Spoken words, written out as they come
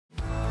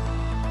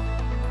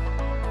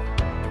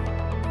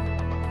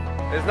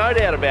There's no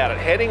doubt about it.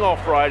 Heading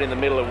off-road in the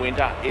middle of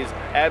winter is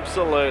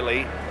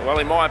absolutely, well,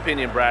 in my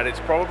opinion, Brad, it's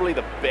probably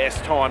the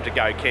best time to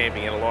go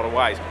camping in a lot of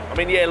ways. I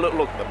mean, yeah,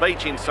 look, the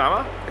beach in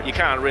summer, you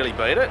can't really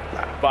beat it,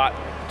 but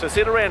to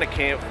sit around a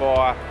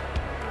campfire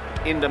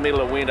in the middle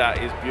of winter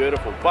is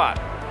beautiful. But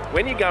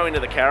when you go into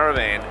the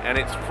caravan and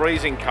it's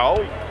freezing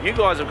cold, you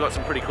guys have got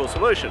some pretty cool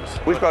solutions.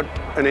 We've got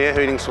an air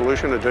heating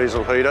solution, a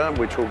diesel heater,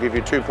 which will give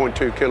you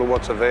 2.2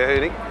 kilowatts of air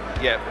heating.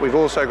 Yep. We've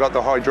also got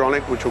the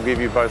Hydronic, which will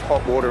give you both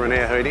hot water and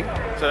air heating.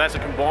 So that's a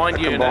combined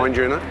unit. Combined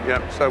unit,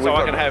 yep. So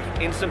I can have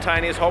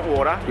instantaneous hot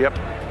water. Yep.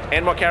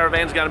 And my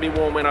caravan's going to be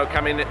warm when I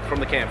come in from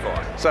the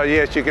campfire. So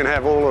yes, you can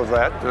have all of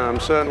that.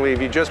 Certainly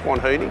if you just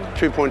want heating,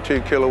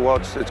 2.2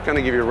 kilowatts, it's going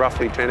to give you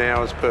roughly 10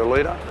 hours per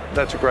litre.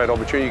 That's a great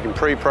opportunity. You can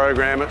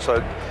pre-program it,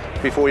 so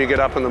before you get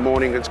up in the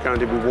morning it's going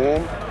to be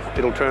warm.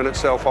 It'll turn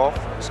itself off,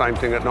 same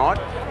thing at night.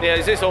 Now,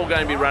 is this all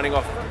going to be running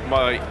off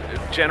my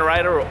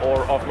generator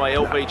or off my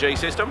LPG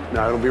system?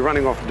 No, it'll be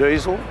running off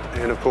diesel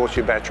and of course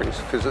your batteries,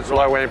 because it's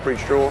low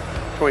amperage draw,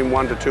 between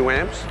 1 to 2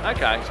 amps.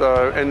 Okay.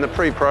 So, and the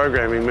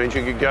pre-programming means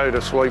you could go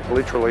to sleep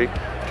literally,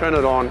 turn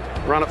it on,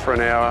 run it for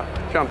an hour,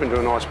 jump into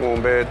a nice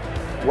warm bed,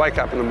 wake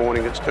up in the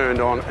morning, it's turned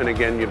on, and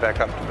again you're back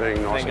up to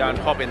being nice. Then go and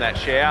hop in that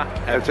shower,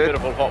 have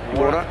beautiful hot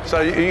water.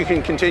 So you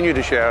can continue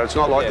to shower. It's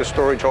not like the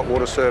storage hot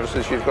water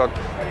services. You've got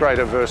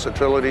greater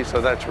versatility, so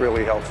that's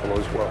really helpful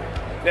as well.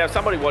 Now, if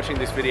somebody watching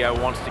this video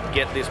wants to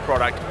get this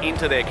product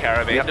into their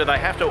caravan, do they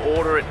have to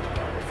order it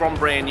from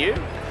brand new?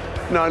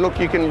 No, look,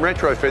 you can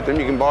retrofit them.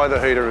 You can buy the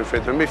heater and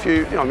fit them. If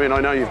you, I mean, I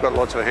know you've got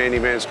lots of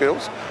handyman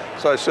skills,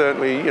 so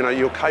certainly, you know,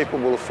 you're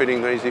capable of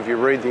fitting these if you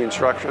read the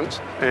instructions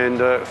and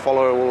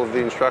follow all of the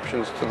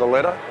instructions to the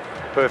letter.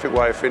 Perfect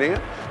way of fitting it.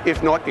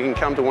 If not, you can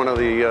come to one of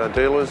the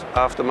dealers,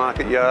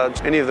 aftermarket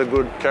yards. Any of the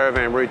good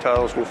caravan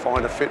retailers will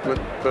find a fitment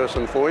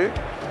person for you.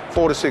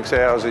 4 to 6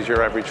 hours is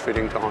your average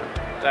fitting time.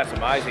 That's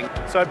amazing.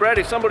 So Brad,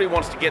 if somebody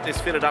wants to get this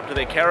fitted up to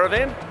their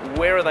caravan,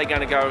 where are they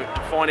going to go to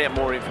find out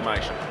more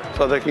information?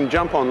 So they can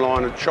jump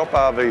online at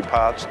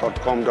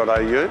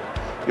shoprvparts.com.au.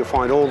 You'll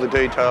find all the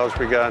details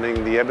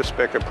regarding the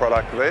Eberspächer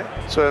product there.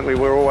 Certainly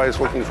we're always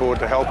looking forward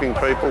to helping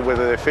people,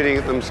 whether they're fitting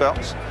it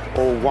themselves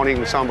or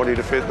wanting somebody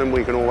to fit them,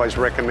 we can always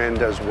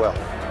recommend as well.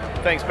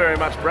 Thanks very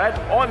much, Brad.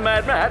 I'm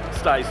Mad Matt.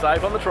 Stay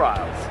safe on the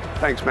trails.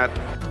 Thanks, Matt.